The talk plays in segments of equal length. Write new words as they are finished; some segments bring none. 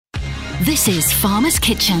This is Farmer's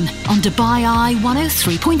Kitchen on Dubai Eye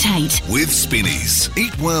 103.8. With Spinneys.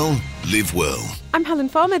 Eat well, live well. I'm Helen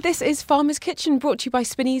Farmer. This is Farmer's Kitchen, brought to you by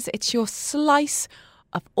Spinneys. It's your slice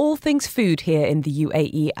of all things food here in the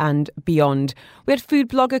UAE and beyond. We had food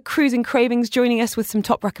blogger Cruising Cravings joining us with some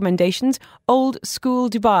top recommendations. Old school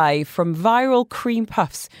Dubai, from viral cream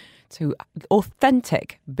puffs to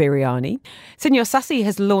authentic biryani. Senor Sassi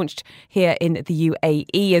has launched here in the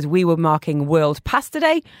UAE as we were marking World Pasta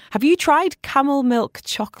Day. Have you tried camel milk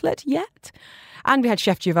chocolate yet? And we had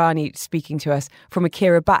Chef Giovanni speaking to us from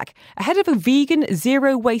Akira Back ahead of a vegan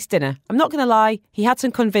zero waste dinner. I'm not going to lie, he had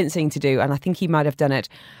some convincing to do, and I think he might have done it.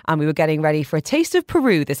 And we were getting ready for a taste of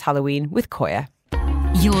Peru this Halloween with Koya.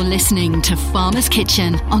 You're listening to Farmer's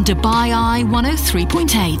Kitchen on Dubai Eye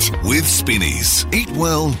 103.8. With Spinneys. Eat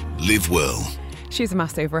well, live well. She's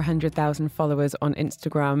amassed over 100,000 followers on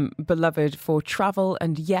Instagram, beloved for travel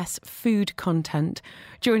and, yes, food content.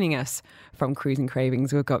 Joining us from Cruising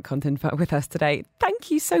Cravings, we've got content with us today.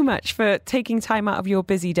 Thank you so much for taking time out of your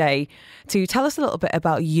busy day to tell us a little bit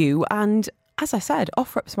about you and, as I said,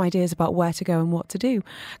 offer up some ideas about where to go and what to do.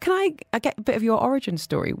 Can I get a bit of your origin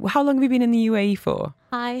story? How long have you been in the UAE for?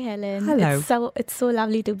 Hi, Helen. Hello. It's so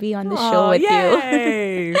lovely to be on the show with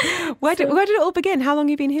you. Where did it all begin? How long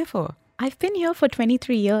have you been here for? I've been here for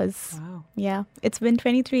 23 years. Wow. Yeah, it's been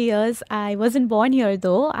 23 years. I wasn't born here,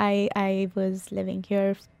 though. I was living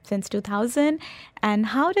here since 2000. And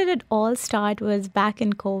how did it all start was back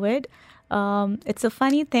in COVID. It's a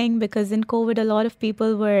funny thing because in COVID, a lot of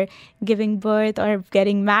people were giving birth or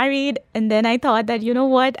getting married. And then I thought that, you know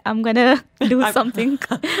what, I'm going to do something.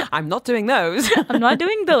 I'm not doing those. I'm not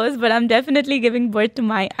doing those, but I'm definitely giving birth to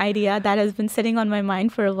my idea that has been sitting on my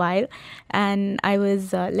mind for a while. And I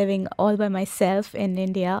was living all by myself in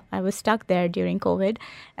India. I was stuck there during COVID.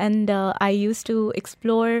 And I used to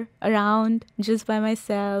explore around just by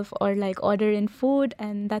myself or like order in food.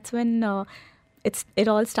 And that's when it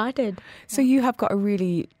all started. So you have got a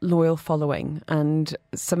really loyal following and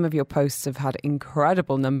some of your posts have had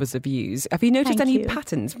incredible numbers of views. Have you noticed Thank any you.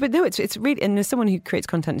 patterns? But no, it's really, and as someone who creates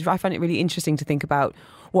content, I find it really interesting to think about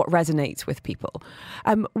what resonates with people.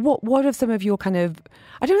 What are some of your kind of,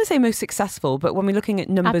 I don't want to say most successful, but when we're looking at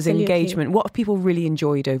numbers, Absolutely. engagement, what have people really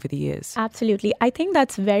enjoyed over the years? Absolutely. I think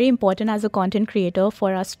that's very important as a content creator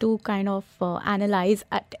for us to kind of analyze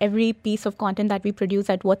at every piece of content that we produce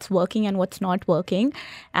at what's working and what's not working.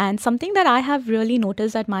 And something that I have really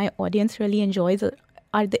noticed that my audience really enjoys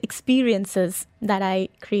are the experiences that I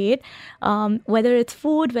create, whether it's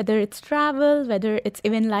food, whether it's travel, whether it's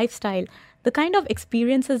even lifestyle. The kind of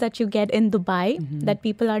experiences that you get in Dubai that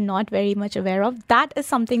people are not very much aware of, that is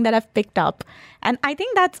something that I've picked up. And I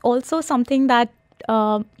think that's also something that,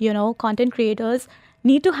 content creators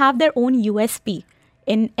need to have their own USP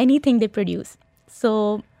in anything they produce.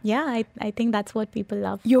 So, yeah, I think that's what people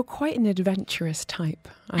love. You're quite an adventurous type.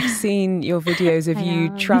 I've seen your videos of I you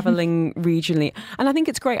am. travelling regionally. And I think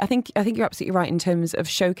it's great. I think you're absolutely right in terms of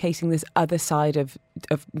showcasing this other side of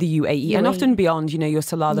the UAE and often beyond, your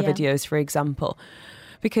Salala Yeah. videos, for example.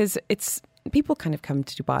 Because people kind of come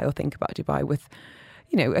to Dubai or think about Dubai with,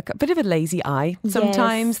 a bit of a lazy eye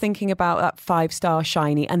sometimes, Yes. thinking about that 5-star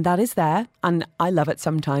shiny, and that is there. And I love it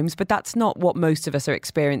sometimes, but that's not what most of us are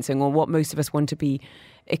experiencing or what most of us want to be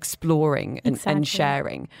exploring and Exactly.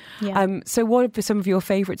 sharing. Yeah. So what have some of your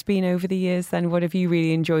favourites been over the years then? What have you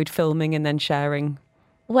really enjoyed filming and then sharing?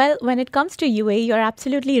 Well, when it comes to UAE, you're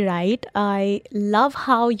absolutely right. I love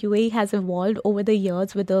how UAE has evolved over the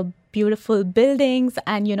years with the beautiful buildings.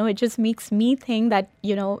 And, it just makes me think that,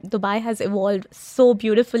 Dubai has evolved so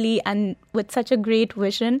beautifully and with such a great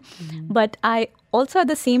vision. But I also at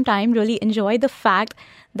the same time really enjoy the fact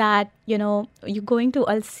that, you're going to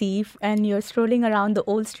Al Seef and you're strolling around the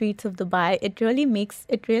old streets of Dubai. It really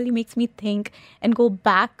makes me think and go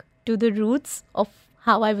back to the roots of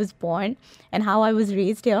how I was born and how I was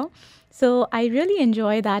raised here. So I really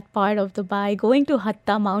enjoy that part of Dubai, going to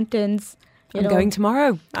Hatta Mountains. I'm going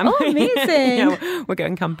tomorrow. Amazing. We're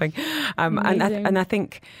going camping. Amazing. And I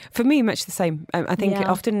think for me, much the same. I think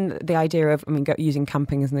Yeah. often the idea of, using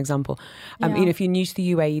camping as an example, Yeah. if you're new to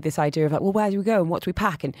the UAE, this idea of like, well, where do we go and what do we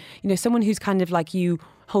pack? And, someone who's kind of like you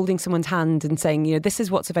holding someone's hand and saying, this is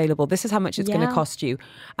what's available, this is how much it's going to Yeah. cost you,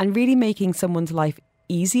 and really making someone's life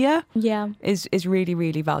easier Yeah. is really,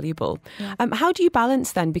 really valuable. Yeah. How do you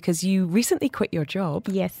balance then? Because you recently quit your job.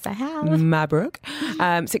 Yes, I have. Mabrook,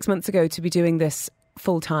 6 months ago to be doing this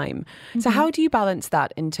full time. So how do you balance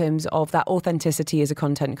that in terms of that authenticity as a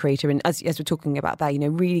content creator? And as we're talking about that,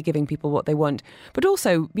 really giving people what they want, but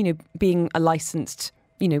also, being a licensed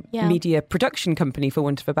media production company, for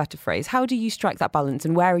want of a better phrase. How do you strike that balance,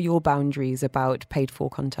 and where are your boundaries about paid for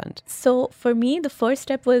content? So for me, the first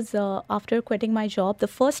step was after quitting my job, the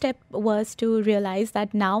first step was to realize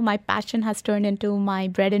that now my passion has turned into my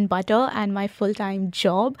bread and butter and my full-time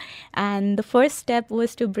job. And the first step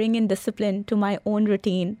was to bring in discipline to my own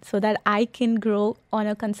routine so that I can grow on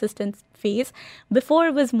a consistent phase. Before,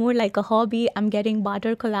 it was more like a hobby. I'm getting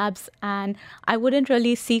barter collabs, and I wouldn't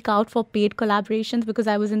really seek out for paid collaborations because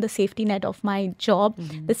I was in the safety net of my job,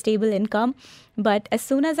 the stable income. But as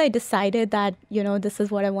soon as I decided that, this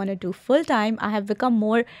is what I want to do full time, I have become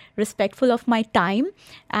more respectful of my time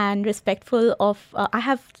and respectful of, I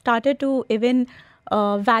have started to even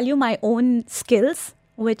value my own skills,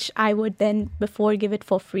 which I would then before give it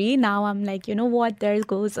for free. Now I'm like, there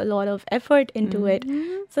goes a lot of effort into it.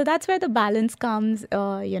 So that's where the balance comes,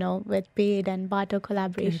 with paid and barter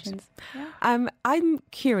collaborations. Yeah. I'm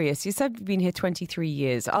curious. You said you've been here 23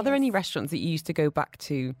 years. Are there any restaurants that you used to go back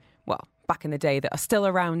to, back in the day, that are still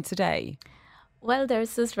around today? Well,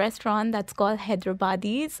 there's this restaurant that's called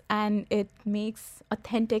Hyderabadi's, and it makes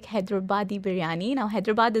authentic Hyderabadi biryani. Now,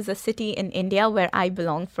 Hyderabad is a city in India where I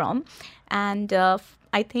belong from. And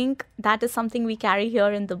I think that is something we carry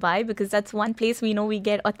here in Dubai because that's one place we know we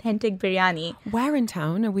get authentic biryani. Where in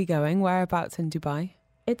town are we going? Whereabouts in Dubai?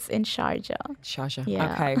 It's in Sharjah. Sharjah.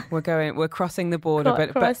 Yeah. Okay, we're crossing the border,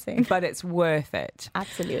 but it's worth it.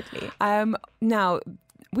 Absolutely. Now,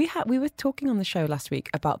 we were talking on the show last week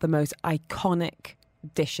about the most iconic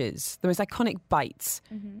dishes, the most iconic bites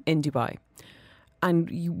in Dubai. And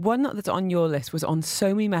one that's on your list was on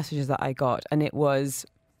so many messages that I got, and it was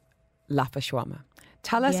Lapa shawarma.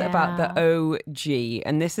 Tell us about the OG,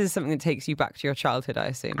 and this is something that takes you back to your childhood, I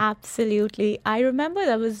assume. Absolutely. I remember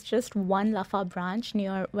there was just one Lapa branch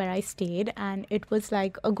near where I stayed, and it was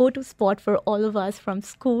like a go-to spot for all of us from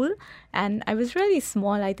school. And I was really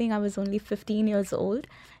small. I think I was only 15 years old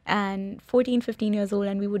and 14, 15 years old.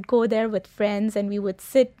 And we would go there with friends and we would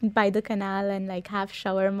sit by the canal and like have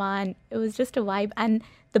shawarma. And it was just a vibe. And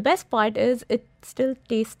the best part is it still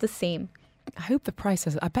tastes the same. I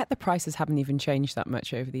bet the prices haven't even changed that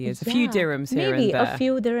much over the years. A few dirhams here and there. Maybe a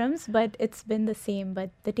few dirhams, but it's been the same. But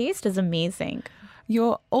the taste is amazing.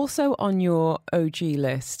 You're also on your OG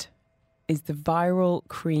list is the viral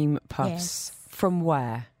cream puffs. Yes. From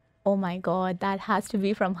where? Oh my God, that has to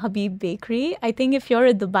be from Habib Bakery. I think if you're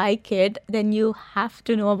a Dubai kid, then you have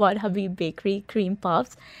to know about Habib Bakery cream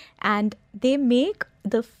puffs. And they make,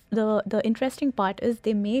 the interesting part is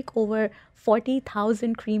they make over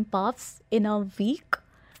 40,000 cream puffs in a week.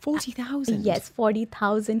 40,000? Yes,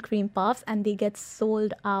 40,000 cream puffs, and they get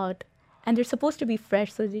sold out. And they're supposed to be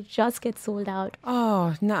fresh, so they just get sold out.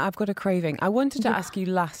 Oh, no, I've got a craving. I wanted to ask you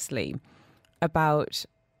lastly about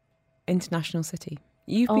International City.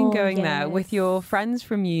 You've been going there with your friends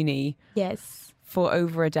from uni for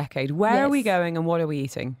over a decade. Where are we going and what are we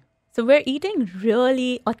eating? So we're eating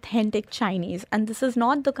really authentic Chinese. And this is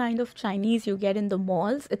not the kind of Chinese you get in the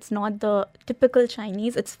malls. It's not the typical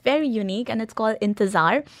Chinese. It's very unique and it's called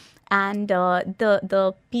Intezar. And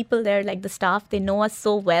the people there, like the staff, they know us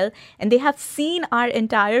so well. And they have seen our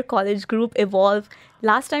entire college group evolve.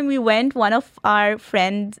 Last time we went, one of our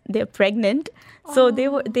friends, they're pregnant. So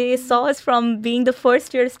they saw us from being the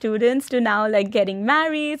first year students to now like getting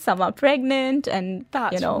married. Some are pregnant, and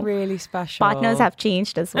that's really special. Partners have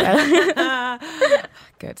changed as well.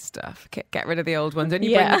 Good stuff. Get rid of the old ones.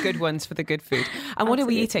 Only bring the good ones for the good food. And what are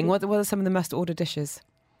we eating? What are some of the must order dishes?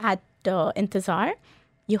 At Intezar,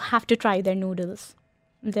 you have to try their noodles.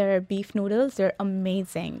 Their beef noodles, they're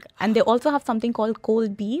amazing. And they also have something called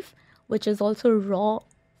cold beef, which is also raw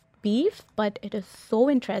beef, but it is so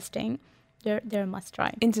interesting. They're a must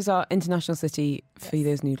try. Intezar International City for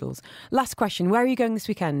those noodles. Last question: where are you going this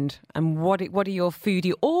weekend, and what are your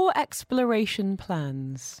foodie or exploration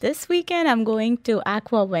plans? This weekend, I'm going to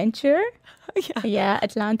Aquaventure.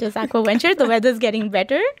 Atlantis Aquaventure. The weather's getting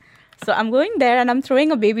better. So I'm going there and I'm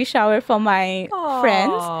throwing a baby shower for my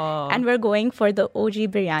friends. And we're going for the OG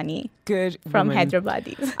biryani. Good from woman.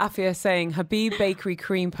 Hyderabadi. Afia saying Habib Bakery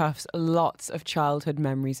cream puffs, lots of childhood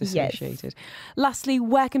memories associated. Lastly,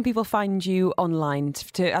 where can people find you online?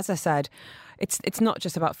 As I said, it's not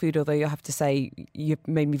just about food, although you have to say you've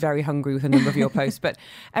made me very hungry with a number of your posts, but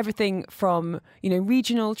everything from,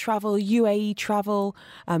 regional travel, UAE travel,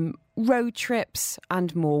 road trips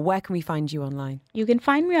and more. Where can we find you online? You can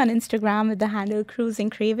find me on Instagram with the handle Cruising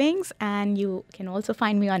Cravings, and you can also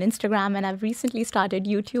find me on Instagram, and I've recently started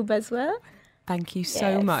YouTube as well. Thank you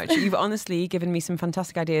so much. You've honestly given me some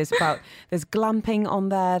fantastic ideas about, there's glamping on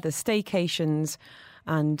there's staycations.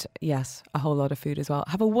 and yes, a whole lot of food as well.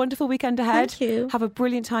 Have a wonderful weekend ahead. Thank you. Have a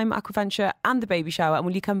brilliant time at Aquaventure and the baby shower, and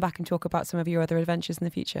will you come back and talk about some of your other adventures in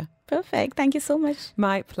the future? Perfect. Thank you so much.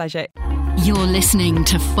 My pleasure. You're listening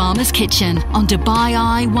to Farmer's Kitchen on Dubai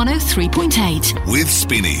Eye 103.8. With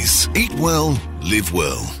Spinneys. Eat well, live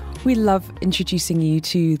well. We love introducing you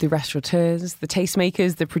to the restaurateurs, the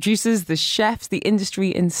tastemakers, the producers, the chefs, the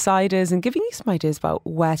industry insiders, and giving you some ideas about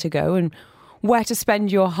where to go and where to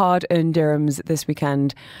spend your hard-earned dirhams this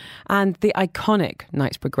weekend. And the iconic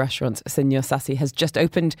Knightsbridge restaurant, Signor Sassi, has just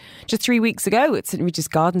opened just 3 weeks ago at St Regis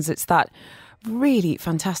Gardens. It's that really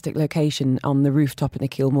fantastic location on the rooftop in the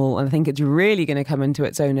Akil Mall, and I think it's really going to come into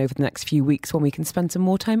its own over the next few weeks when we can spend some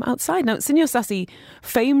more time outside. Now, Signor Sassi,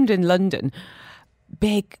 famed in London,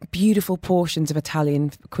 big, beautiful portions of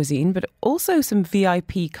Italian cuisine, but also some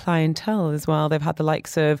VIP clientele as well. They've had the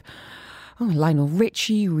likes of Lionel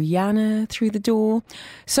Richie, Rihanna through the door.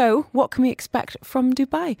 So what can we expect from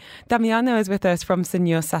Dubai? Damiano is with us from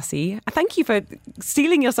Signor Sassi. Thank you for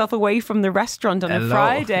stealing yourself away from the restaurant on a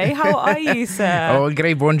Friday. How are you, sir? Oh,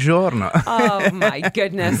 great, buongiorno. Oh, my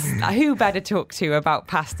goodness. Who better talk to about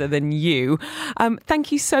pasta than you?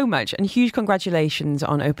 Thank you so much, and huge congratulations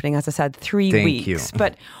on opening, as I said, 3 weeks. Thank you.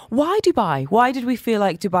 But why Dubai? Why did we feel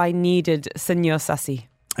like Dubai needed Signor Sassi?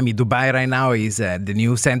 I mean, Dubai right now is the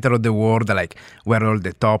new center of the world, like where all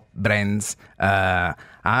the top brands are.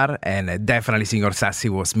 And definitely Signor Sassi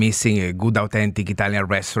was missing a good, authentic Italian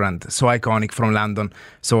restaurant, so iconic from London.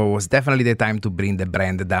 So it was definitely the time to bring the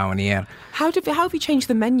brand down here. How have you changed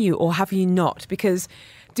the menu, or have you not? Because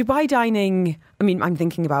Dubai dining, I mean, I'm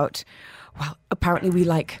thinking about, well, apparently we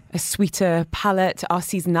like a sweeter palate. Our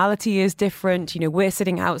seasonality is different. You know, we're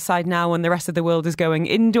sitting outside now and the rest of the world is going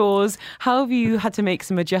indoors. How have you had to make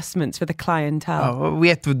some adjustments for the clientele? We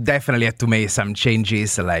had to make some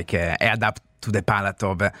changes, like adapt to the palate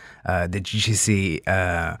of the GCC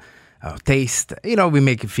taste. You know, we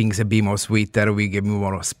make things a bit more sweeter. We give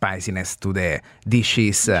more spiciness to the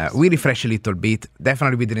dishes. We refresh a little bit.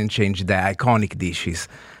 Definitely we didn't change the iconic dishes.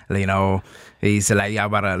 You know, it's like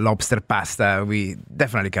our lobster pasta. We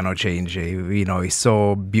definitely cannot change it. You know, it's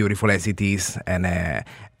so beautiful as it is, and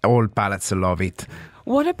all palates love it.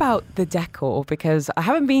 What about the decor? Because I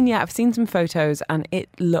haven't been yet. I've seen some photos, and it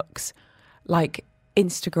looks like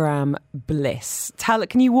Instagram bliss.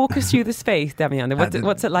 Can you walk us through the space, Damiano?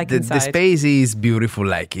 What's it like inside? The space is beautiful.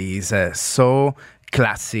 Like, it's so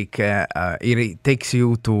classic. It takes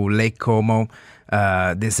you to Lake Como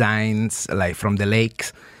designs, like from the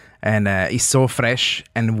lakes. And it's so fresh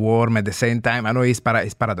and warm at the same time. I know it's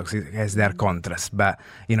paradox, it has their contrast, but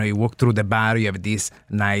you know, you walk through the bar, you have this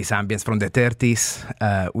nice ambience from the 30s,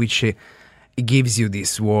 which it gives you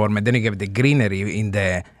this warm, and then you have the greenery in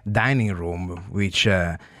the dining room, which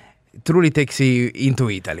truly takes you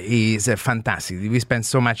into Italy. It's fantastic. We spend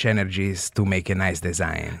so much energy to make a nice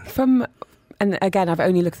design. And again, I've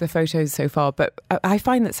only looked at the photos so far, but I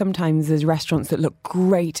find that sometimes there's restaurants that look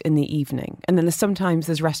great in the evening, and then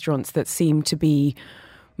there's restaurants that seem to be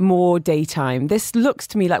more daytime. This looks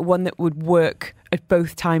to me like one that would work at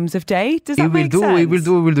both times of day. Does that make sense? It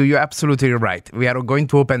will do. You're absolutely right. We are going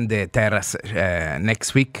to open the terrace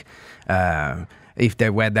next week. If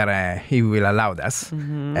the weather he will allow us.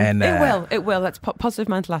 Mm-hmm. And it will. That's positive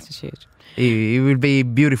mental attitude. It will be a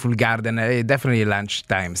beautiful garden, definitely a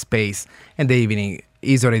lunchtime space, and the evening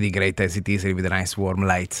is already great as it is with the nice warm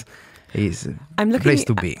lights. It's a place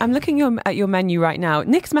to be. I'm looking at your menu right now.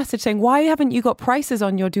 Nick's message saying, why haven't you got prices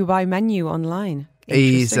on your Dubai menu online?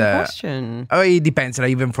 Interesting question. It depends.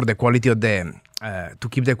 Like, even for the quality of to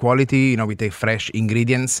keep the quality, you know, we take fresh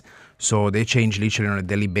ingredients. So they change literally on a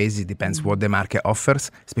daily basis. It depends what the market offers,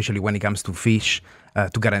 especially when it comes to fish,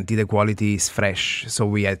 to guarantee the quality is fresh. So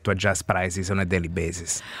we had to adjust prices on a daily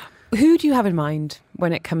basis. Who do you have in mind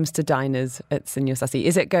when it comes to diners at Signor Sassi?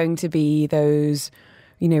 Is it going to be those,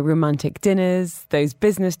 you know, romantic dinners, those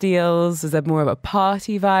business deals? Is there more of a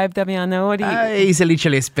party vibe, Damiano? What do you... It's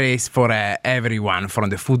literally a space for everyone, from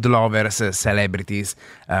the food lovers, celebrities,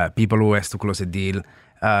 people who has to close a deal.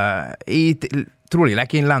 Truly,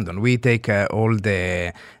 like in London, we take all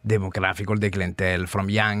the demographic, all the clientele, from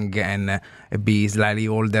young and be slightly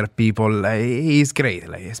older people. It's great,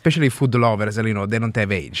 like, especially food lovers. You know, they don't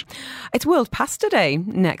have age. It's World Pasta Day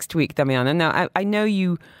next week, Damiano. Now, I know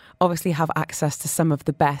you obviously have access to some of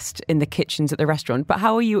the best in the kitchens at the restaurant, but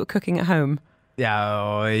how are you at cooking at home?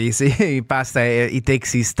 Yeah, pasta, it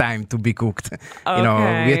takes its time to be cooked. Okay. You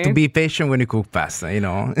know, we have to be patient when you cook pasta, you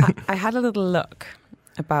know. I had a little look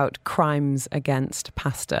about crimes against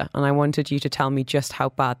pasta, and I wanted you to tell me just how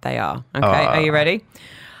bad they are. Okay, are you ready?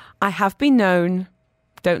 I have been known,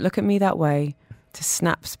 don't look at me that way, To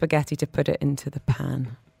snap spaghetti to put it into the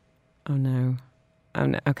pan. Oh no.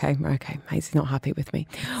 Okay. He's not happy with me.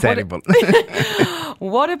 Terrible.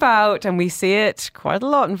 What about, and we see it quite a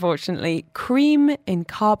lot, unfortunately, cream in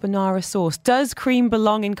carbonara sauce? Does cream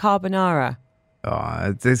belong in carbonara?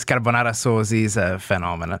 Oh, this carbonara sauce is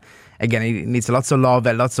phenomenal. Again, it needs lots of love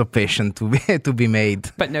and lots of patience to be made.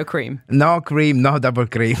 But no cream? No cream, no double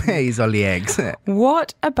cream. It's only eggs.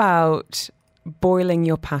 What about boiling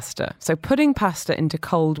your pasta? So putting pasta into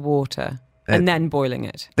cold water and then boiling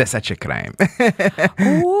it. That's such a crime.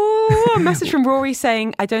 Oh, a message from Rory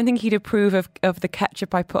saying, I don't think he'd approve of the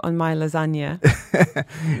ketchup I put on my lasagna.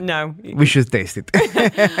 No. We should taste it.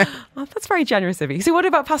 Oh, that's very generous of you. So what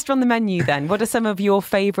about pasta on the menu then? What are some of your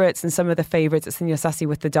favourites and some of the favourites at Signor Sassi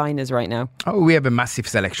with the diners right now? Oh, we have a massive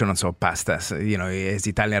selection of pastas. As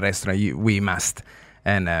Italian restaurant, we must.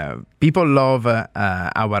 And people love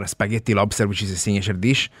our spaghetti lobster, which is a signature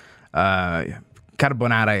dish.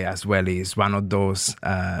 Carbonara as well is one of those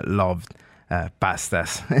loved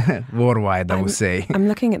pastas worldwide, I would say. I'm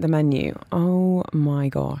looking at the menu. Oh my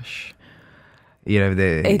gosh. You have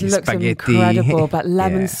it looks spaghetti. Incredible, but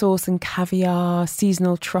lemon sauce and caviar,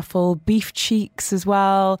 seasonal truffle, beef cheeks as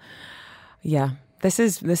well. Yeah, this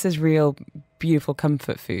is real beautiful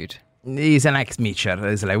comfort food. It's an ex-mixture.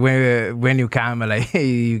 It's like when you come, like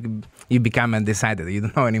you become undecided. You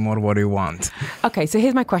don't know anymore what you want. Okay, so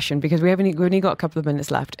here's my question, because we've only got a couple of minutes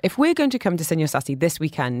left. If we're going to come to Signor Sassi this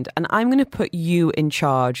weekend, and I'm going to put you in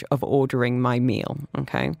charge of ordering my meal,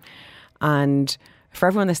 okay? And for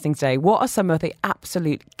everyone listening today, what are some of the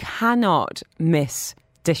absolute cannot miss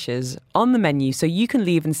dishes on the menu, so you can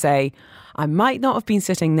leave and say, I might not have been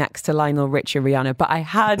sitting next to Lionel Richie or Rihanna, but I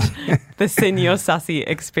had the Signor Sassi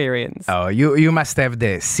experience. Oh, you must have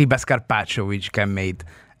the Sibas carpaccio, which can made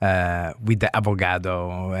with the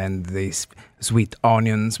avocado and these sweet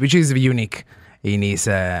onions, which is unique in his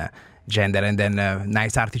gender, and then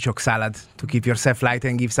nice artichoke salad to keep yourself light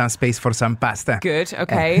and give some space for some pasta. Good,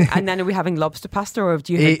 okay. And then are we having lobster pasta, or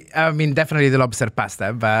do you I mean, definitely the lobster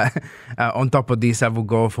pasta, but on top of this I would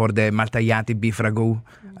go for the maltagliati beef ragu,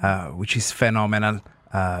 which is phenomenal.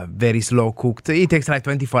 Very slow cooked. It takes like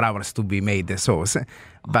 24 hours to be made, the sauce,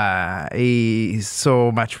 but it's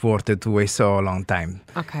so much worth it to wait so long time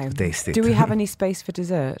to taste it. Do we have any space for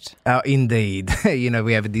dessert? Indeed.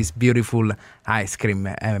 We have this beautiful ice cream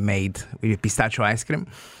made with pistachio ice cream,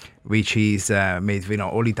 which is made with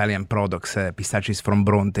all Italian products. Pistachio is from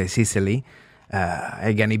Bronte, Sicily.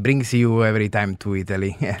 Again, it brings you every time to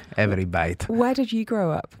Italy, every bite. Where did you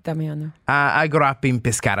grow up, Damiano? I grew up in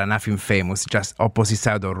Pescara, nothing famous, just opposite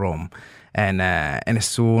side of Rome. And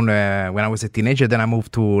soon, when I was a teenager, then I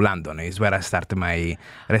moved to London. Is where I started my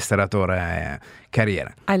restaurateur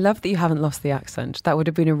career. I love that you haven't lost the accent. That would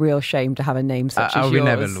have been a real shame to have a name such as yours. I will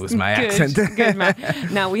never lose my accent. Good man.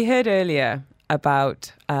 Now, we heard earlier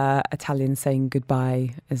about Italians saying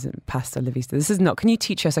goodbye as pasta la vista. This is not. Can you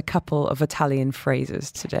teach us a couple of Italian phrases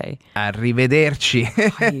today? Arrivederci.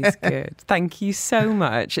 Oh, he's good. Thank you so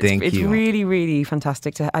much. It's really, really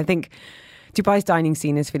fantastic. I think Dubai's dining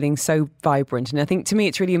scene is feeling so vibrant, and I think to me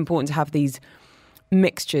it's really important to have these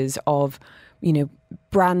mixtures of,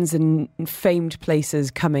 brands and famed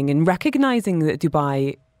places coming and recognizing that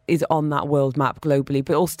Dubai is on that world map globally,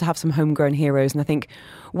 but also to have some homegrown heroes. And I think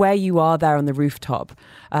where you are there on the rooftop,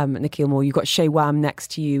 Nikhil Moore, you've got Shea Wam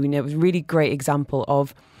next to you, and it was a really great example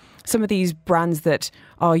of some of these brands that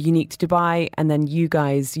are unique to Dubai, and then you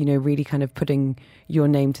guys, really kind of putting your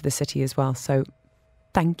name to the city as well. So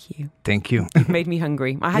thank you. Thank you. You've made me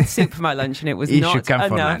hungry. I had soup for my lunch and it was not should come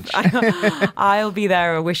enough. For lunch. I'll be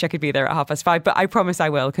there. I wish I could be there at 5:30, but I promise I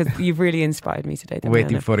will, because you've really inspired me today. Damiano.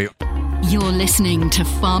 Waiting for you. You're listening to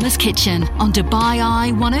Farmer's Kitchen on Dubai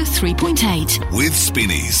Eye 103.8. With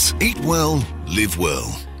Spinneys. Eat well, live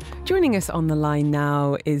well. Joining us on the line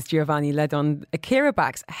now is Giovanni Ledon, Akira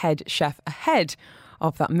Bak's head chef, ahead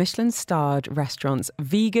of that Michelin-starred restaurant's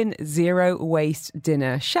vegan zero-waste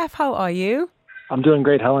dinner. Chef, how are you? I'm doing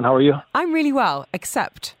great, Helen. How are you? I'm really well,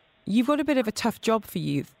 except you've got a bit of a tough job for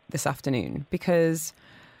you this afternoon, because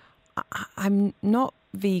I'm not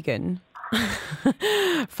vegan.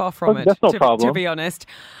 Far from it, that's no problem. To be honest.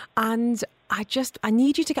 And I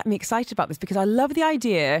need you to get me excited about this, because I love the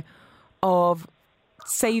idea of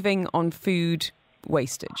saving on food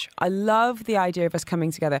wastage. I love the idea of us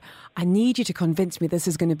coming together. I need you to convince me this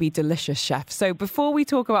is going to be delicious, chef. So before we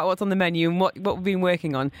talk about what's on the menu and what we've been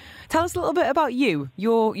working on, tell us a little bit about you,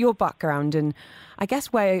 your background, and I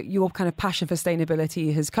guess where your kind of passion for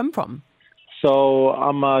sustainability has come from. So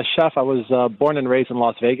I'm a chef. I was born and raised in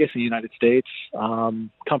Las Vegas, in the United States.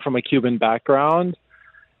 Come from a Cuban background.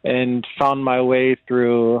 and found my way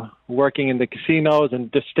through working in the casinos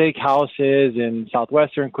and the steakhouses and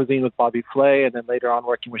Southwestern cuisine with Bobby Flay, and then later on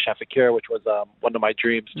working with Chef Akira, which was one of my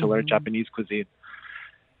dreams to learn Japanese cuisine.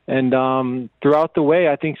 And throughout the way,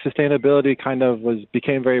 I think sustainability kind of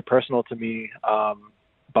became very personal to me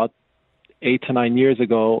about 8 to 9 years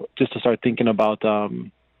ago, just to start thinking about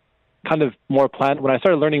kind of more when I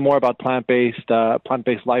started learning more about plant-based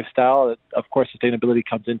lifestyle. Of course, sustainability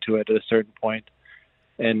comes into it at a certain point.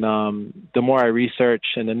 And the more I research,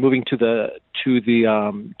 and then moving to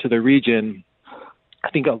the region, I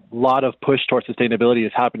think a lot of push towards sustainability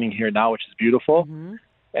is happening here now, which is beautiful. Mm-hmm.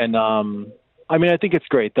 And I mean, I think it's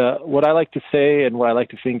great. What I like to say and what I like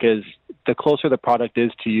to think is the closer the product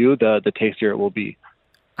is to you, the tastier it will be.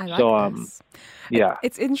 I like this. Yeah.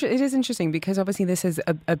 It is interesting because obviously this is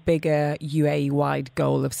a bigger UAE-wide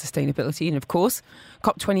goal of sustainability. And of course,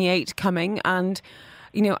 COP28 coming. And,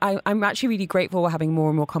 you know, I'm actually really grateful we're having more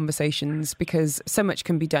and more conversations because so much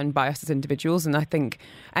can be done by us as individuals. And I think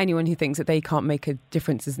anyone who thinks that they can't make a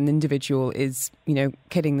difference as an individual is, you know,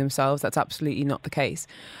 kidding themselves. That's absolutely not the case.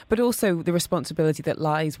 But also the responsibility that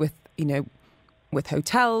lies with, you know, with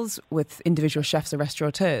hotels, with individual chefs or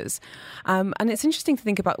restaurateurs. And it's interesting to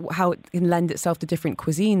think about how it can lend itself to different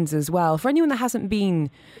cuisines as well. For anyone that hasn't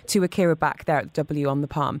been to Akira back there at W on the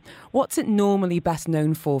Palm, what's it normally best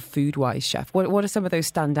known for food-wise, Chef? What are some of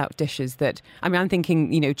those standout dishes that, I mean, I'm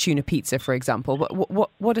thinking, you know, tuna pizza, for example.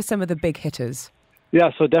 What are some of the big hitters?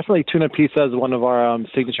 Yeah, so definitely tuna pizza is one of our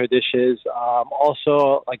signature dishes.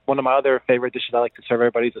 Also, like one of my other favorite dishes I like to serve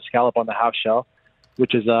everybody is a scallop on the half shell,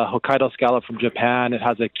 which is a Hokkaido scallop from Japan. It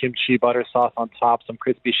has a kimchi butter sauce on top, some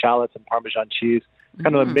crispy shallots and Parmesan cheese. It's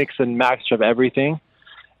kind of a mix and match of everything.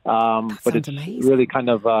 But it's amazing. Really kind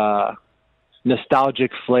of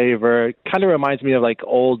nostalgic flavor. It kind of reminds me of like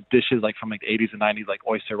old dishes like from like 80s and 90s, like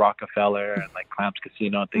Oyster Rockefeller and like Clams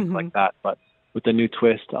Casino and things like that, but with a new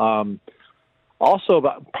twist. Also,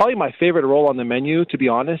 probably my favorite roll on the menu, to be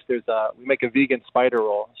honest, we make a vegan spider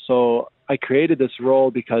roll. So I created this roll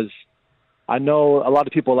because I know a lot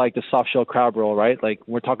of people like the soft shell crab roll, right? Like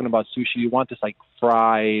when we're talking about sushi, you want this like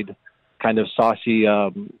fried kind of saucy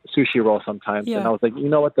sushi roll sometimes. Yeah. And I was like, you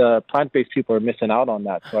know what, the plant-based people are missing out on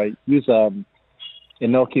that. So I use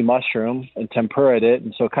enoki mushroom and tempura it,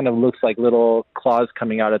 and so it kind of looks like little claws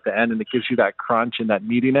coming out at the end, and it gives you that crunch and that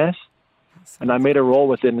meatiness. And I made a roll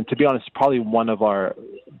with it, and to be honest, it's probably one of our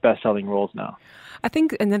best-selling rolls now. I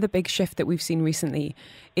think another big shift that we've seen recently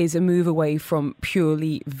is a move away from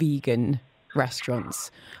purely vegan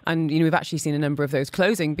restaurants. And, you know, we've actually seen a number of those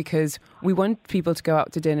closing because we want people to go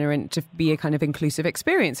out to dinner and to be a kind of inclusive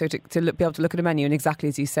experience. So to be able to look at a menu and exactly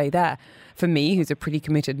as you say there, for me, who's a pretty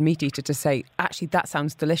committed meat eater, to say, actually, that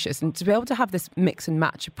sounds delicious. And to be able to have this mix and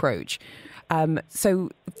match approach. So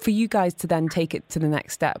for you guys to then take it to the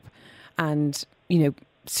next step and, you know,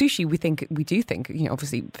 sushi, we do think, you know,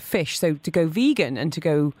 obviously fish. So to go vegan and to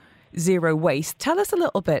go zero waste. Tell us a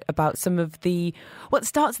little bit about some of what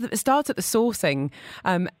starts at the sourcing,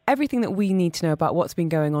 everything that we need to know about what's been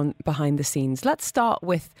going on behind the scenes. Let's start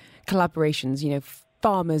with collaborations, you know,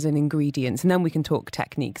 farmers and ingredients, and then we can talk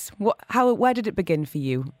techniques. Where did it begin for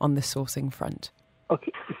you on the sourcing front?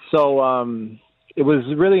 Okay, so it was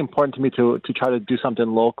really important to me to try to do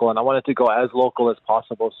something local, and I wanted to go as local as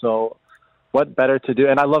possible. So what better to do?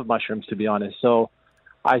 And I love mushrooms, to be honest. So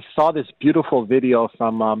I saw this beautiful video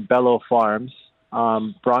from Bello Farms.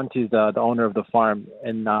 Bronte's the owner of the farm,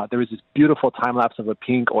 and there was this beautiful time lapse of a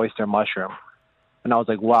pink oyster mushroom. And I was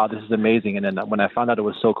like, wow, this is amazing. And then when I found out it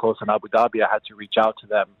was so close in Abu Dhabi, I had to reach out to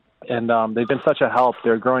them. And they've been such a help.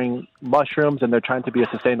 They're growing mushrooms, and they're trying to be as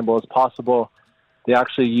sustainable as possible. They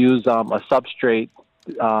actually use a substrate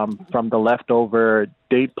from the leftover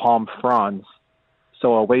date palm fronds.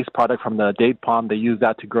 So a waste product from the date palm, they use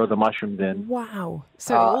that to grow the mushrooms in. Wow.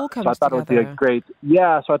 So it all comes together. So I thought it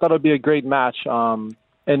would be a great match. And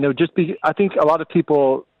it would just be, I think a lot of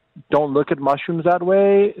people don't look at mushrooms that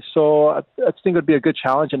way. So I think it would be a good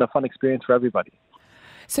challenge and a fun experience for everybody.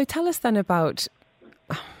 So tell us then about,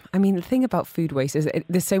 I mean, the thing about food waste is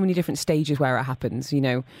there's so many different stages where it happens, you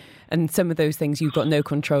know, and some of those things you've got no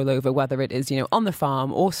control over, whether it is, you know, on the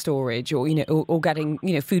farm or storage or, you know, or getting,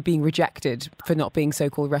 you know, food being rejected for not being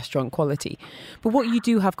so-called restaurant quality. But what you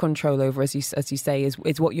do have control over, as you say,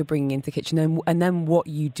 is what you're bringing into the kitchen and then what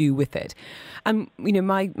you do with it. And, you know,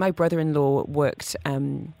 my brother-in-law worked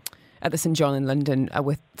at the St. John in London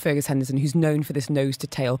with Fergus Henderson, who's known for this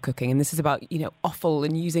nose-to-tail cooking. And this is about, you know, offal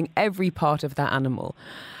and using every part of that animal.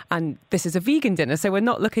 And this is a vegan dinner, so we're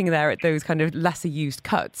not looking there at those kind of lesser-used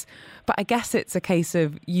cuts. But I guess it's a case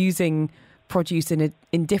of using produce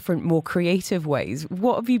in different, more creative ways.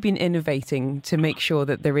 What have you been innovating to make sure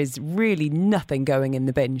that there is really nothing going in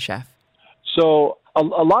the bin, chef? So a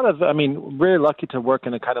lot of, we're lucky to work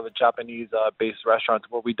in a kind of a Japanese-based restaurant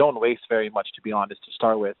where we don't waste very much, to be honest, to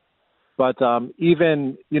start with. But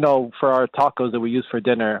even, for our tacos that we use for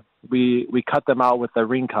dinner, we cut them out with a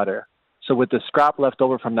ring cutter. So with the scrap left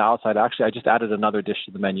over from the outside, actually, I just added another dish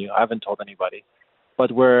to the menu. I haven't told anybody.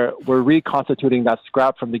 But we're reconstituting that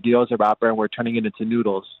scrap from the gyoza wrapper, and we're turning it into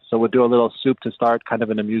noodles. So we'll do a little soup to start, kind of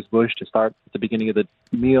an amuse-bouche to start at the beginning of the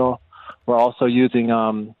meal. We're also using...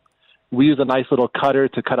 we use a nice little cutter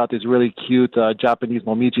to cut out these really cute Japanese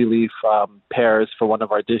momiji leaf pears for one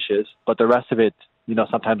of our dishes, but the rest of it,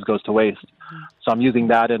 sometimes goes to waste. So I'm using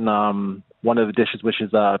that in one of the dishes, which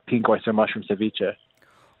is pink oyster mushroom ceviche.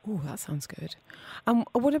 Oh, that sounds good.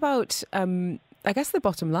 What about, I guess, the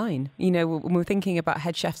bottom line? When we're thinking about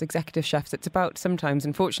head chefs, executive chefs, it's about sometimes,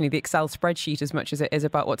 unfortunately, the Excel spreadsheet as much as it is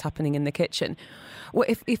about what's happening in the kitchen. Well,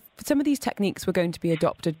 if some of these techniques were going to be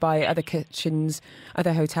adopted by other kitchens,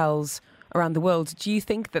 other hotels around the world, do you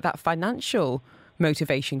think that financial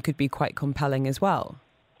motivation could be quite compelling as well?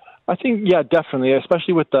 I think, yeah, definitely,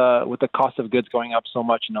 especially with the cost of goods going up so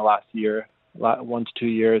much in the last 1 to 2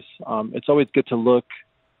 years. It's always good to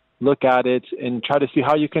look at it and try to see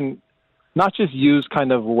how you can not just use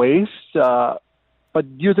kind of waste, but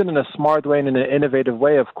use it in a smart way and in an innovative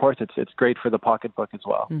way. Of course, it's great for the pocketbook as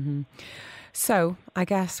well. Mm-hmm. So I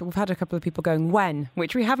guess we've had a couple of people going, when,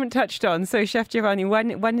 which we haven't touched on. So Chef Giovanni,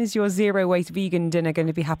 when is your zero waste vegan dinner going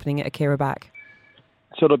to be happening at Akira Back?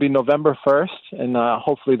 So it'll be November 1st, and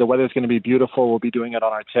hopefully the weather's going to be beautiful. We'll be doing it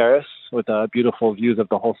on our terrace with beautiful views of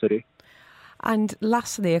the whole city. And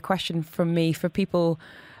lastly, a question from me for people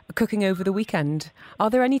cooking over the weekend. Are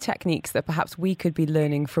there any techniques that perhaps we could be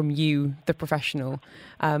learning from you, the professional,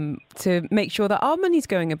 to make sure that our money's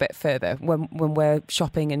going a bit further when we're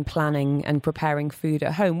shopping and planning and preparing food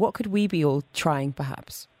at home? What could we be all trying,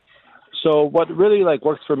 perhaps? So what really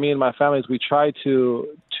works for me and my family is we try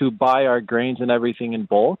to buy our grains and everything in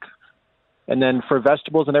bulk. And then for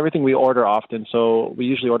vegetables and everything, we order often. So we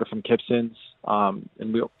usually order from Kipson's, and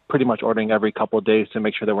we're pretty much ordering every couple of days to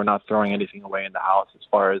make sure that we're not throwing anything away in the house as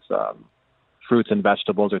far as fruits and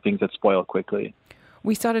vegetables or things that spoil quickly.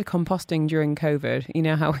 We started composting during COVID. You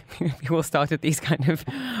know how we all started these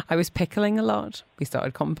I was pickling a lot. We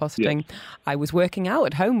started composting. Yes. I was working out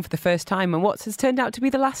at home for the first time, and what has turned out to be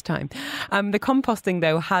the last time. The composting,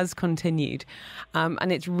 though, has continued.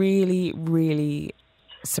 And it's really, really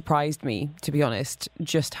surprised me, to be honest,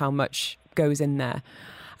 just how much goes in there.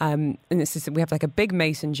 And it's just, we have a big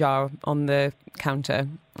mason jar on the counter,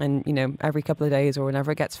 and every couple of days or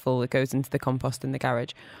whenever it gets full, it goes into the compost in the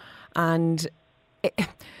garage. And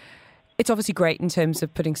it's obviously great in terms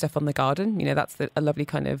of putting stuff on the garden. That's a lovely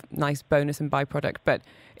kind of nice bonus and byproduct. But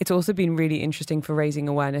it's also been really interesting for raising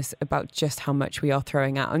awareness about just how much we are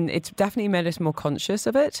throwing out, and it's definitely made us more conscious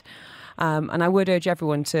of it. And I would urge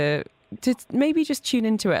everyone to maybe just tune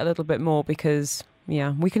into it a little bit more, because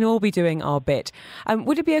we can all be doing our bit.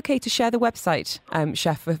 Would it be okay to share the website,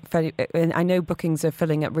 Chef? I know bookings are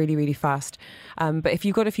filling up really, really fast. But if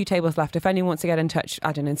you've got a few tables left, if anyone wants to get in touch,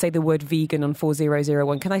 I don't know, and say the word vegan on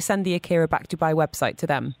 4001, can I send the Akira Back Dubai website to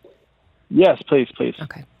them? Yes, please.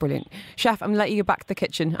 Okay, brilliant. Chef, I'm letting you back to the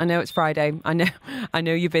kitchen. I know it's Friday. I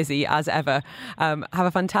know you're busy as ever. Have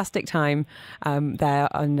a fantastic time there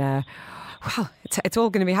on... Well, it's all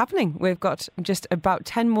going to be happening. We've got just about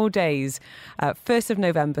 10 more days. 1st of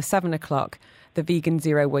November, 7 o'clock, the Vegan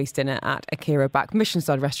Zero Waste Dinner at Akira Back,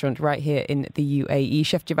 Michelin-starred restaurant right here in the UAE.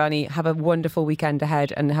 Chef Giovanni, have a wonderful weekend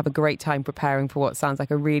ahead and have a great time preparing for what sounds like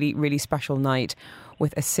a really, really special night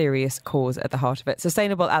with a serious cause at the heart of it.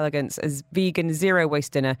 Sustainable Elegance is Vegan Zero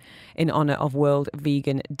Waste Dinner in honour of World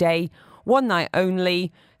Vegan Day. One night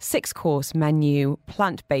only, 6-course menu,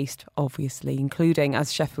 plant-based, obviously, including,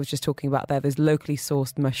 as Chef was just talking about there, those locally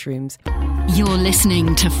sourced mushrooms. You're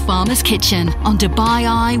listening to Farmer's Kitchen on Dubai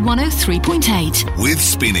Eye 103.8. With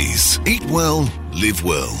Spinneys. Eat well, live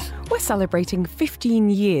well. We're celebrating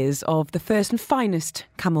 15 years of the first and finest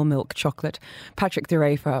camel milk chocolate. Patrick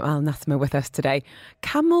Duray from Al Nathma with us today.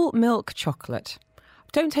 Camel milk chocolate.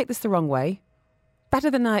 Don't take this the wrong way. Better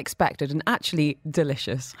than I expected and actually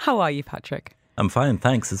delicious. How are you, Patrick? I'm fine,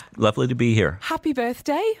 thanks. It's lovely to be here. Happy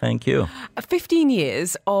birthday. Thank you. 15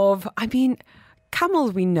 years of,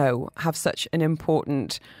 camels we know have such an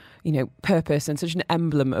important, purpose and such an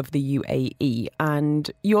emblem of the UAE. And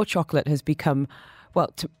your chocolate has become,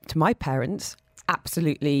 well, to my parents,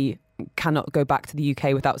 absolutely cannot go back to the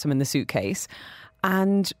UK without some in the suitcase.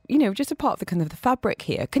 And, just a part of the kind of the fabric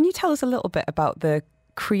here. Can you tell us a little bit about the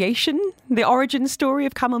creation, the origin story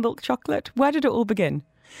of camel milk chocolate? Where did it all begin?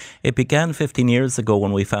 It began 15 years ago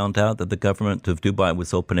when we found out that the government of Dubai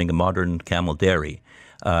was opening a modern camel dairy,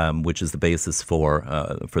 which is the basis for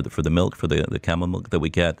the milk, for the camel milk that we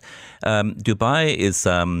get. Dubai is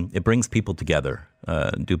it brings people together.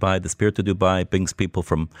 Dubai, the spirit of Dubai brings people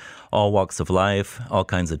from all walks of life, all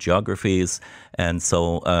kinds of geographies, and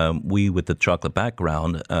so we, with the chocolate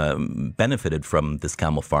background, benefited from this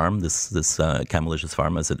camel farm, this Camelicious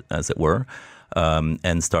farm, as it were.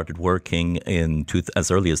 And started working as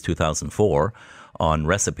early as 2004 on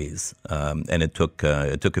recipes, and it took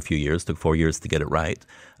a few years, took 4 years to get it right.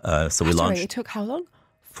 So we launched. It took how long?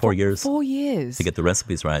 4 years. 4 years to get the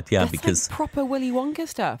recipes right. Yeah, That's because like proper Willy Wonka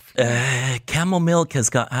stuff. Camel milk has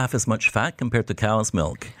got half as much fat compared to cow's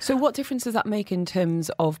milk. So, what difference does that make in terms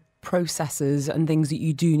of processes and things that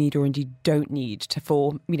you do need or indeed don't need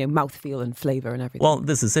for mouthfeel and flavour and everything? Well,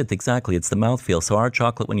 this is it exactly. It's the mouthfeel. So our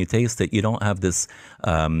chocolate, when you taste it, you don't have this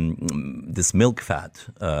this milk fat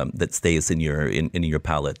that stays in your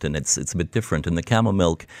palate, and it's a bit different. And the camel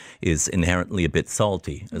milk is inherently a bit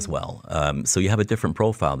salty as well. So you have a different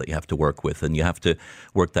profile that you have to work with, and you have to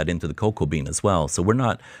work that into the cocoa bean as well. So we're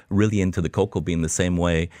not really into the cocoa bean the same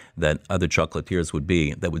way that other chocolatiers would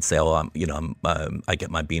be. That would say, I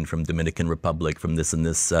get my bean from Dominican Republic, from this and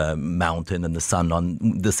this mountain and the sun on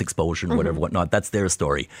this exposure and whatnot. That's their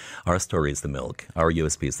story. Our story is the milk. Our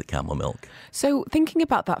USP is the camel milk. So thinking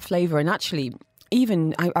about that flavour, and actually,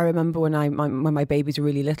 even I remember when my babies were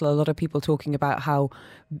really little, a lot of people talking about how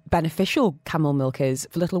beneficial camel milk is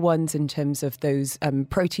for little ones in terms of those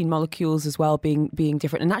protein molecules as well being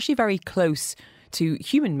different, and actually very close to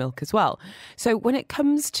human milk as well. So when it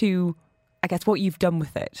comes to, I guess, what you've done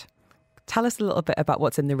with it, tell us a little bit about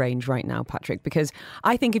what's in the range right now, Patrick, because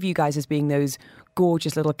I think of you guys as being those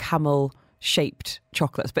gorgeous little camel-shaped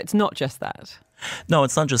chocolates, but it's not just that. No,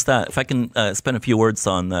 it's not just that. If I can spend a few words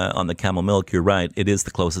on the camel milk, you're right. It is the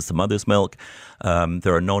closest to mother's milk.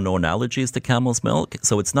 There are no known allergies to camel's milk,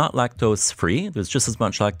 so it's not lactose free. There's just as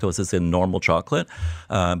much lactose as in normal chocolate,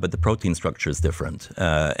 but the protein structure is different.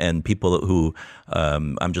 And people who,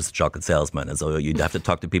 I'm just a chocolate salesman, and so you'd have to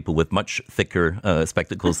talk to people with much thicker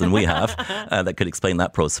spectacles than we have that could explain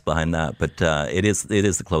that process behind that. But it is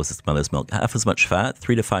the closest to mother's milk. Half as much fat,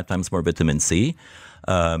 3 to 5 times more vitamin C.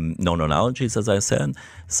 No known allergies, as I said.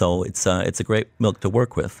 So it's a great milk to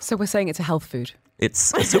work with. So we're saying it's a health food.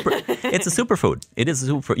 It's a superfood. It is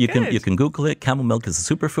a superfood. You can Google it. Camel milk is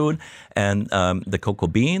a superfood, and the cocoa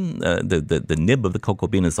bean, the nib of the cocoa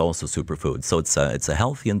bean is also superfood. So it's a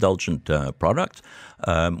healthy, indulgent product.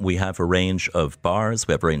 We have a range of bars.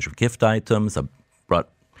 We have a range of gift items. I brought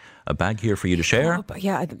a bag here for you to share. Oh, but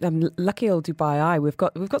yeah, I'm lucky old Dubai Eye. We've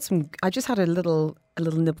got some. I just had a little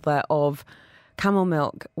nib there of camel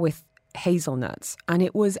milk with hazelnuts, and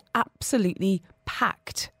it was absolutely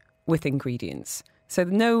packed with ingredients. So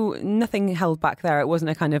nothing held back there. It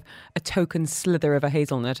wasn't a kind of a token slither of a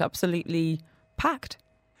hazelnut. Absolutely packed.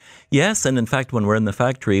 Yes, and in fact, when we're in the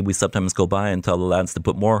factory, we sometimes go by and tell the lads to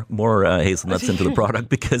put more hazelnuts into the product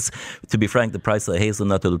because, to be frank, the price of the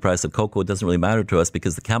hazelnut or the price of cocoa doesn't really matter to us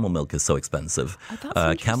because the camel milk is so expensive.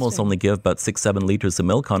 Camels only give about 6-7 litres of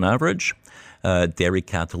milk on average. Dairy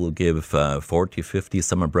cattle will give 40, 50,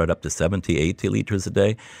 some are bred up to 70, 80 litres a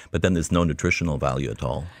day, but then there's no nutritional value at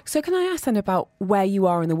all. So can I ask then about where you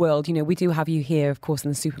are in the world? You know, we do have you here, of course,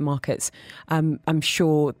 in the supermarkets. I'm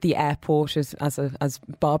sure the airport, as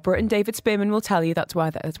Barbara and David Spearman will tell you, that's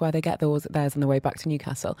why they get theirs on the way back to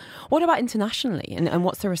Newcastle. What about internationally, and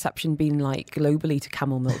what's the reception been like globally to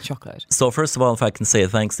camel milk chocolate? So first of all, if I can say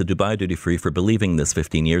thanks to Dubai Duty Free for believing this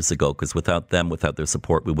 15 years ago, because without their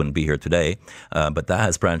support, we wouldn't be here today. But that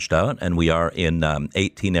has branched out, and we are in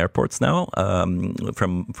 18 airports now,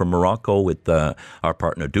 from Morocco with our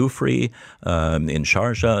partner Dufry, in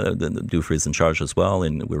Sharjah. The Dufry is in Sharjah as well.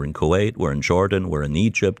 We're in Kuwait, we're in Jordan, we're in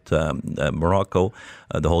Egypt, Morocco,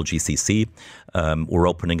 the whole GCC. We're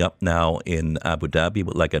opening up now in Abu Dhabi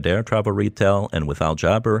with Lagardère Travel Retail and with Al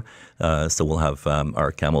Jaber. So we'll have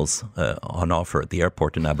our camels on offer at the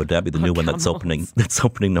airport in Abu Dhabi, the new one that's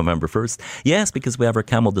opening November 1st. Yes, because we have our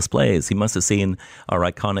camel displays. You must have seen our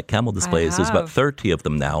iconic camel displays. There's about 30 of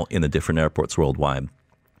them now in the different airports worldwide.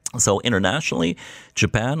 So internationally,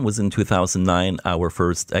 Japan was in 2009 our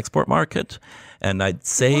first export market. And I'd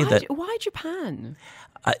say Why Japan?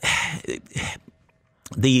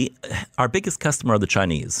 Our biggest customer are the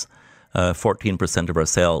Chinese. 14% of our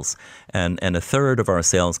sales. And a third of our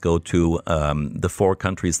sales go to the 4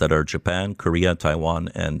 countries that are Japan, Korea, Taiwan,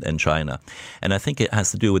 and China. And I think it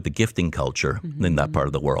has to do with the gifting culture in that part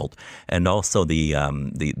of the world. And also the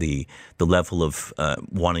level of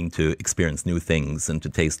wanting to experience new things and to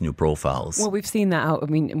taste new profiles. Well, we've seen that out. I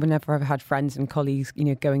mean, whenever I've had friends and colleagues,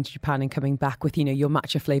 going to Japan and coming back with, your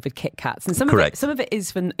matcha flavoured Kit Kats. And some of it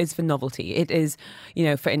is for novelty. It is,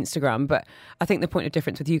 for Instagram. But I think the point of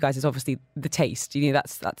difference with you guys is obviously the taste.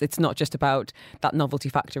 That's it's not just about that novelty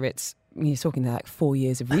factor. It's you're talking like 4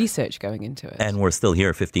 years of research going into it. And we're still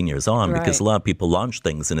here 15 years on because a lot of people launch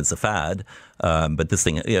things and it's a fad. But this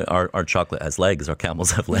thing, our chocolate has legs, our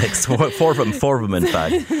camels have legs, four of them in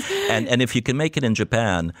fact. And if you can make it in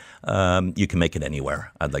Japan, you can make it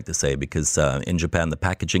anywhere, I'd like to say, because in Japan the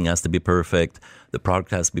packaging has to be perfect, the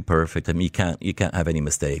product has to be perfect. I mean, you can't have any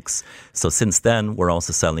mistakes. So since then, we're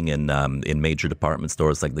also selling in major department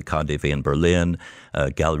stores like the KaDeWe in Berlin,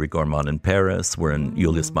 Galerie Gourmand in Paris. We're in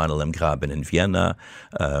Julius Meidel am Graben in Vienna.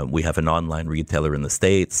 We have an online retailer in the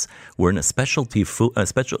States. We're in a specialty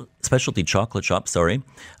chocolate shop,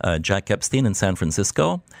 Jack Epstein in San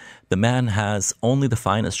Francisco. The man has only the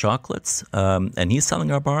finest chocolates, and he's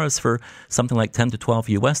selling our bars for something like $10 to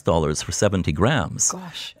 $12 for 70 grams.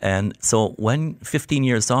 Gosh. And so when 15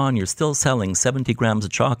 years on, you're still selling 70 grams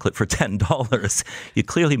of chocolate for $10, you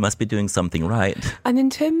clearly must be doing something right. And in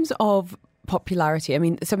terms of popularity, I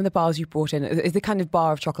mean, some of the bars you brought in is the kind of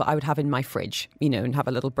bar of chocolate I would have in my fridge, and have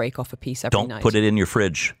a little break off a piece every night. Don't put it in your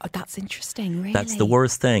fridge. Oh, that's interesting, really. That's the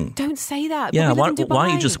worst thing. Don't say that. Yeah, why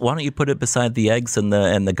don't you put it beside the eggs and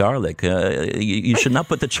the garlic? You should not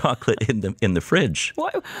put the chocolate in the fridge.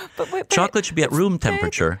 What? But chocolate should be at room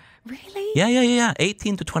temperature. Really? Yeah.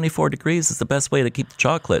 18 to 24 degrees is the best way to keep the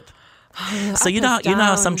chocolate. So you know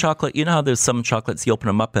how some chocolate, how there's some chocolates you open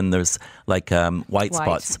them up and there's like white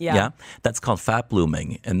spots. Yeah. That's called fat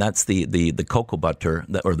blooming, and that's the cocoa butter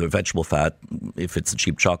or the vegetable fat, if it's a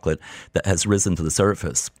cheap chocolate, that has risen to the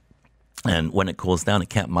surface. And when it cools down, it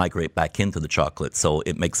can't migrate back into the chocolate. So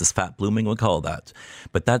it makes this fat blooming, we call that.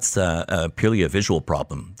 But that's purely a visual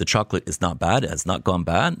problem. The chocolate is not bad. It has not gone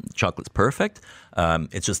bad. The chocolate's perfect.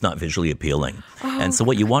 It's just not visually appealing. And so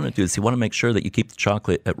what you want to do is you want to make sure that you keep the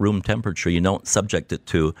chocolate at room temperature. You don't subject it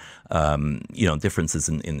to, differences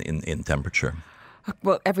in temperature.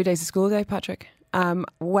 Well, every day's a school day, Patrick. I'm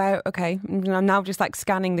now just like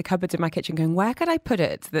scanning the cupboards in my kitchen going, where could I put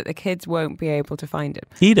it so that the kids won't be able to find it?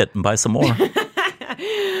 Eat it and buy some more.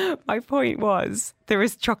 My point was, there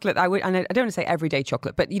is chocolate, and I don't want to say everyday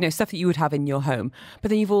chocolate, but, stuff that you would have in your home. But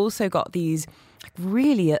then you've also got these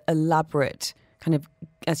really elaborate kind of,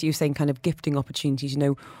 as you were saying, kind of gifting opportunities,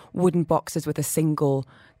 wooden boxes with a single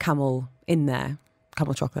camel in there,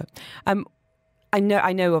 camel chocolate. I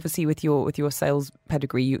know. Obviously, with your sales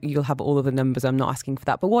pedigree, you'll have all of the numbers. I'm not asking for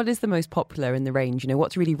that. But what is the most popular in the range?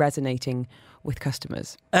 What's really resonating with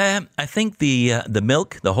customers? I think the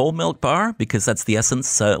milk, the whole milk bar, because that's the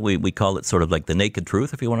essence. We call it sort of like the naked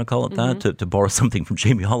truth, if you want to call it that, to borrow something from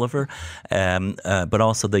Jamie Oliver. But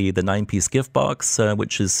also the 9-piece gift box,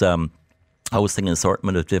 which is hosting an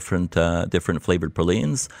assortment of different flavored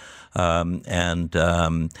pralines, and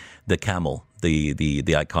the camel. The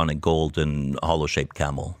iconic golden hollow-shaped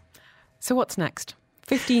camel. So what's next?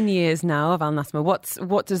 15 years now of Al Nasma.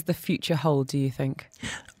 What does the future hold, do you think?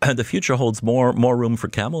 The future holds more room for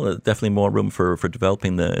camel, definitely more room for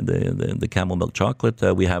developing the camel milk chocolate.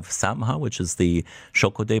 We have Samha, which is the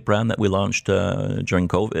Chocoday brand that we launched during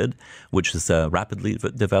COVID, which is rapidly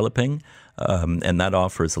developing. And that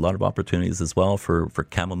offers a lot of opportunities as well for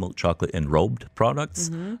camel milk chocolate enrobed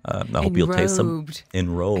products. I hope you'll taste them.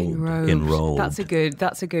 Enrobed.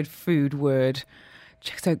 That's a good food word.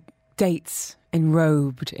 So dates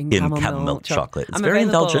enrobed in camel milk chocolate. It's very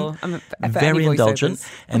indulgent. Very indulgent.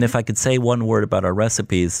 And if I could say one word about our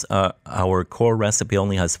recipes, our core recipe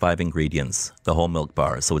only has 5 ingredients, the whole milk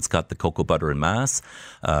bar. So it's got the cocoa butter en masse.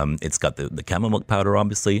 It's got the camel milk powder,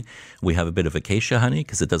 obviously. We have a bit of acacia honey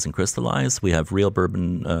because it doesn't crystallize. We have real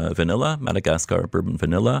bourbon vanilla, Madagascar bourbon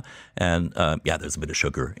vanilla. And there's a bit of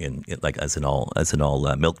sugar in it, like as in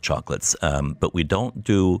all milk chocolates. But we don't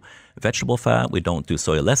do vegetable fat. We don't do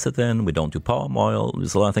soy lecithin. We don't do palm oil.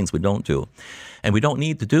 There's a lot of things we don't do. And we don't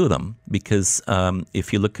need to do them because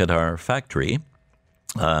if you look at our factory,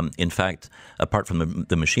 in fact, apart from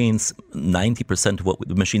the machines, 90% of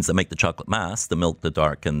the machines that make the chocolate mass, the milk, the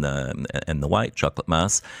dark, and the white chocolate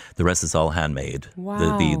mass, the rest is all handmade.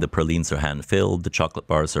 Wow. The pralines are hand filled. The chocolate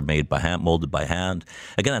bars are made by hand, molded by hand.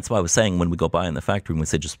 Again, that's why I was saying when we go by in the factory and we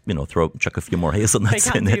say just chuck a few more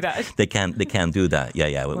hazelnuts in it. They can't do that.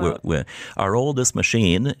 Yeah. Wow. Our oldest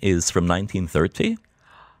machine is from 1930.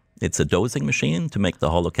 It's a dosing machine to make the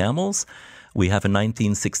hollow camels. We have a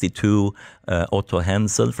 1962 Otto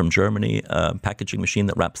Hensel from Germany packaging machine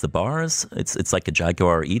that wraps the bars. It's like a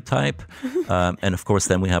Jaguar E-Type. And of course,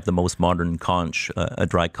 then we have the most modern conch, a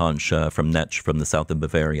dry conch from Netsch from the south of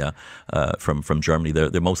Bavaria, from Germany.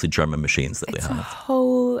 They're mostly German machines that we have. It's a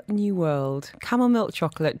whole new world. Camel milk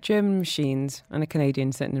chocolate, German machines, and a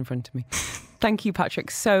Canadian sitting in front of me. Thank you,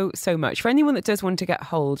 Patrick, so much. For anyone that does want to get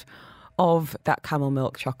hold of that camel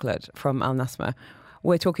milk chocolate from Al Nasma,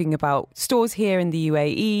 we're talking about stores here in the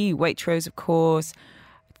UAE, Waitrose, of course.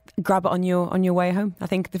 Grab it on your way home. I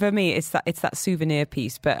think for me, it's that souvenir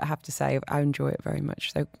piece. But I have to say, I enjoy it very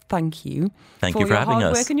much. So thank you. Thank you for having us. For your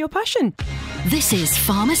hard work and your passion. This is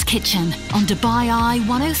Farmer's Kitchen on Dubai Eye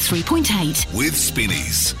 103.8. With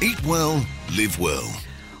Spinneys. Eat well, live well.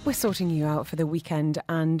 We're sorting you out for the weekend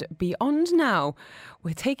and beyond now.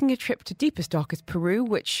 We're taking a trip to deepest, darkest Peru,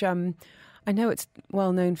 which I know it's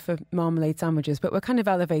well known for marmalade sandwiches, but we're kind of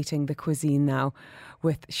elevating the cuisine now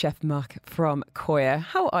with Chef Marc from Koya.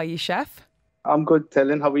 How are you, Chef? I'm good,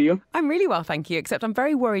 Helen. How are you? I'm really well, thank you, except I'm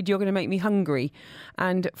very worried you're going to make me hungry.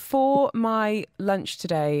 And for my lunch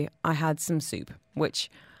today, I had some soup, which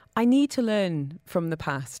I need to learn from the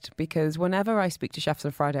past, because whenever I speak to chefs on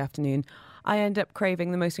Friday afternoon, I end up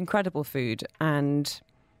craving the most incredible food, and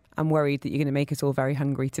I'm worried that you're going to make us all very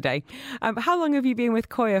hungry today. How long have you been with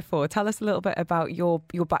Koya for? Tell us a little bit about your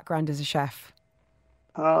background as a chef.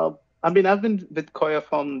 I've been with Koya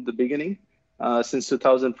from the beginning, since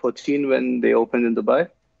 2014 when they opened in Dubai.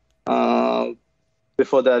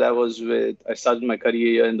 Before that, I started my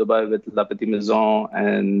career in Dubai with La Petite Maison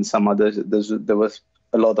and some others. There was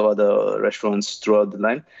a lot of other restaurants throughout the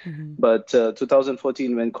line. Mm-hmm. But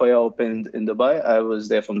 2014, when Koya opened in Dubai, I was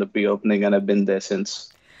there from the pre-opening, and I've been there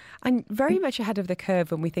since. And very much ahead of the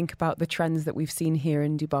curve when we think about the trends that we've seen here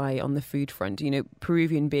in Dubai on the food front. You know,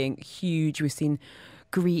 Peruvian being huge, we've seen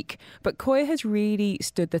Greek, but Koya has really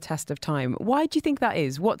stood the test of time. Why do you think that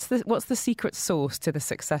is? What's the secret sauce to the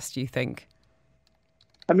success, do you think?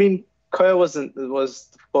 I mean, Koya was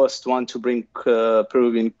the first one to bring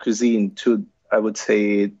Peruvian cuisine to, I would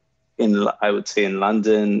say in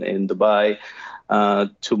London, in Dubai,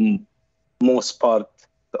 to most part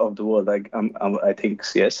of the world. I think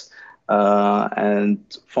yes.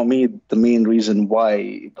 And for me, the main reason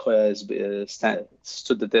why Koya has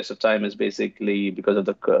stood the test of time is basically because of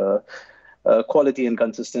the quality and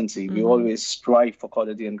consistency. Mm-hmm. We always strive for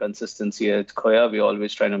quality and consistency at Koya. We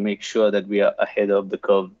always try to make sure that we are ahead of the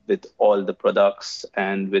curve with all the products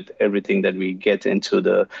and with everything that we get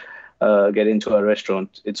into our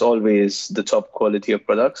restaurant. It's always the top quality of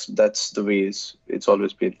products. That's the way it's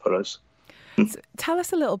always been for us. So tell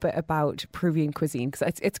us a little bit about Peruvian cuisine,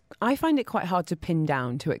 because I find it quite hard to pin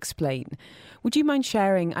down, to explain. Would you mind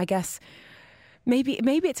sharing, I guess, maybe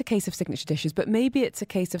it's a case of signature dishes, but maybe it's a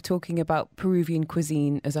case of talking about Peruvian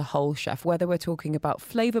cuisine as a whole, Chef, whether we're talking about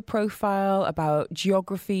flavour profile, about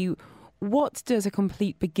geography. What does a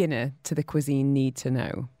complete beginner to the cuisine need to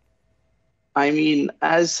know? I mean,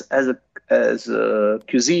 as a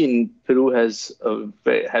cuisine, Peru has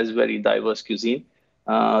very diverse cuisine.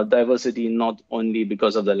 Diversity not only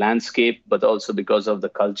because of the landscape, but also because of the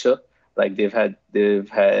culture. Like they've had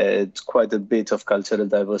quite a bit of cultural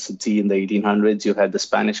diversity in the 1800s. You've had the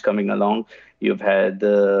Spanish coming along. You've had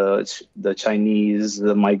the Chinese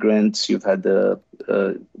migrants. You've had the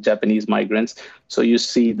Japanese migrants. So you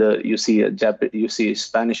see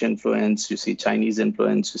Spanish influence. You see Chinese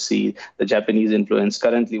influence. You see the Japanese influence.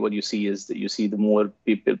 Currently, what you see is that you see the more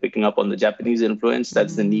people picking up on the Japanese influence.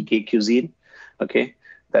 That's the Nikkei cuisine. Okay,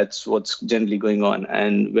 that's what's generally going on.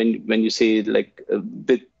 And when you say like a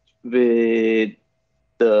bit with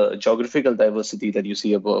the geographical diversity that you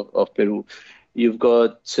see of Peru, you've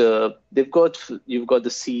got the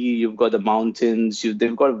sea, you've got the mountains,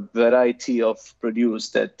 they've got a variety of produce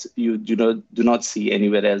that you do not see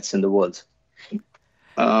anywhere else in the world.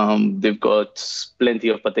 They've got plenty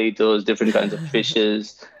of potatoes, different kinds of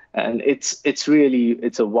fishes, and it's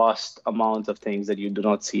a vast amount of things that you do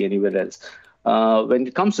not see anywhere else. When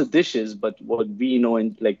it comes to dishes, but what we know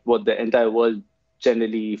and like what the entire world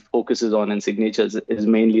generally focuses on and signatures is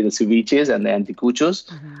mainly the ceviches and the anticuchos,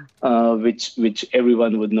 mm-hmm. which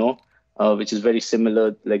everyone would know, which is very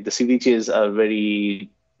similar. Like the ceviches are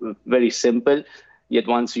very, very simple. Yet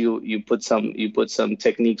once you put some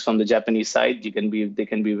techniques from the Japanese side, they can be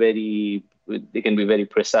very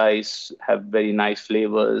precise, have very nice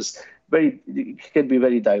flavors. It can be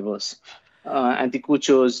very diverse.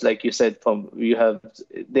 Anticuchos, like you said,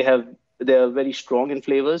 they are very strong in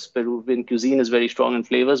flavors. Peruvian cuisine is very strong in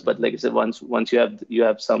flavors, but like I said, once you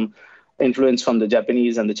have some influence from the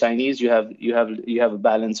Japanese and the Chinese. You have a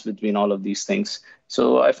balance between all of these things.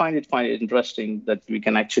 So I find it interesting that you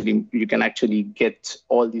can actually get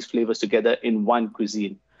all these flavors together in one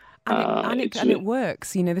cuisine. And it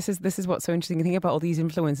works. You know, this is what's so interesting. You think about all these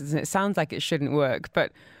influences, and it sounds like it shouldn't work,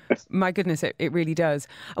 but my goodness, it really does.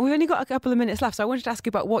 And we've only got a couple of minutes left, so I wanted to ask you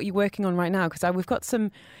about what you're working on right now, because we've got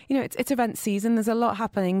some, you know, it's event season. There's a lot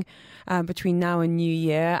happening between now and New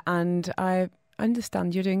Year, and I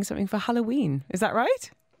understand you're doing something for Halloween. Is that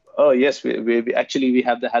right? Oh yes, we actually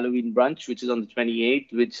have the Halloween brunch, which is on the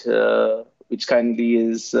 28th, which kindly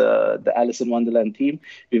is the Alice in Wonderland theme.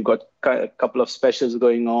 We've got a couple of specials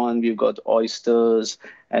going on. We've got oysters,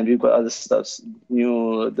 and we've got other stuff,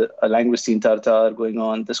 the langoustine tartare going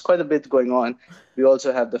on. There's quite a bit going on. We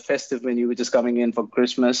also have the festive menu, which is coming in for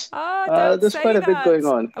Christmas. There's quite a bit going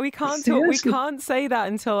on. We can't say that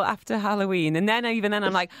until after Halloween. And then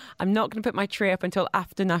I'm like, I'm not going to put my tree up until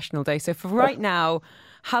after National Day. So for right now,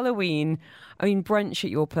 Halloween, I mean, brunch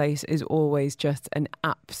at your place is always just an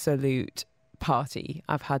absolute party.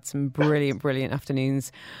 I've had some brilliant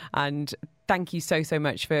afternoons, and thank you so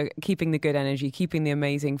much for keeping the good energy, keeping the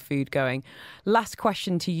amazing food going. Last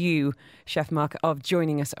question to you, Chef Mark, of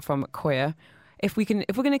joining us from Koya. If we're going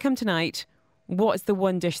to come tonight, what is the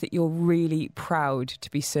one dish that you're really proud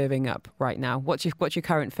to be serving up right now? What's your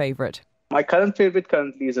current favourite? My current favorite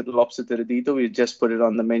currently is a lobster tiradito. We just put it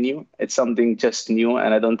on the menu. It's something just new,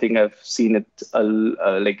 and I don't think I've seen it.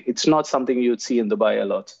 It's not something you would see in Dubai a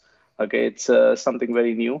lot. Okay, it's something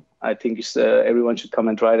very new. I think everyone should come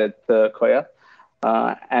and try it at Koya.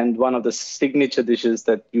 And one of the signature dishes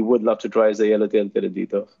that you would love to try is the yellowtail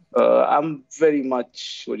tiradito. I'm very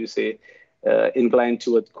much, inclined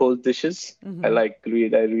toward cold dishes. Mm-hmm. I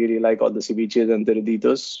really like all the ceviches and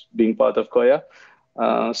tiraditos being part of Koya.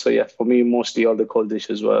 For me, mostly all the cold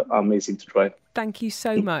dishes were amazing to try. Thank you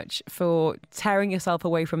so much for tearing yourself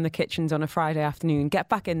away from the kitchens on a Friday afternoon. Get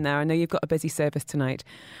back in there. I know you've got a busy service tonight.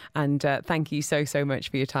 And thank you so much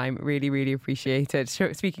for your time. Really appreciate it.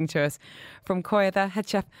 Speaking to us from Koya, there, head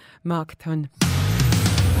chef Mark Thun.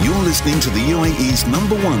 You're listening to the UAE's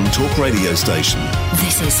 #1 talk radio station.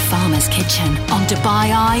 This is Farmer's Kitchen on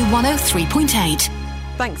Dubai Eye 103.8.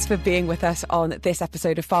 Thanks for being with us on this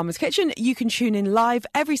episode of Farmer's Kitchen. You can tune in live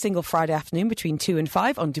every single Friday afternoon between 2 and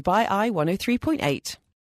 5 on Dubai Eye 103.8.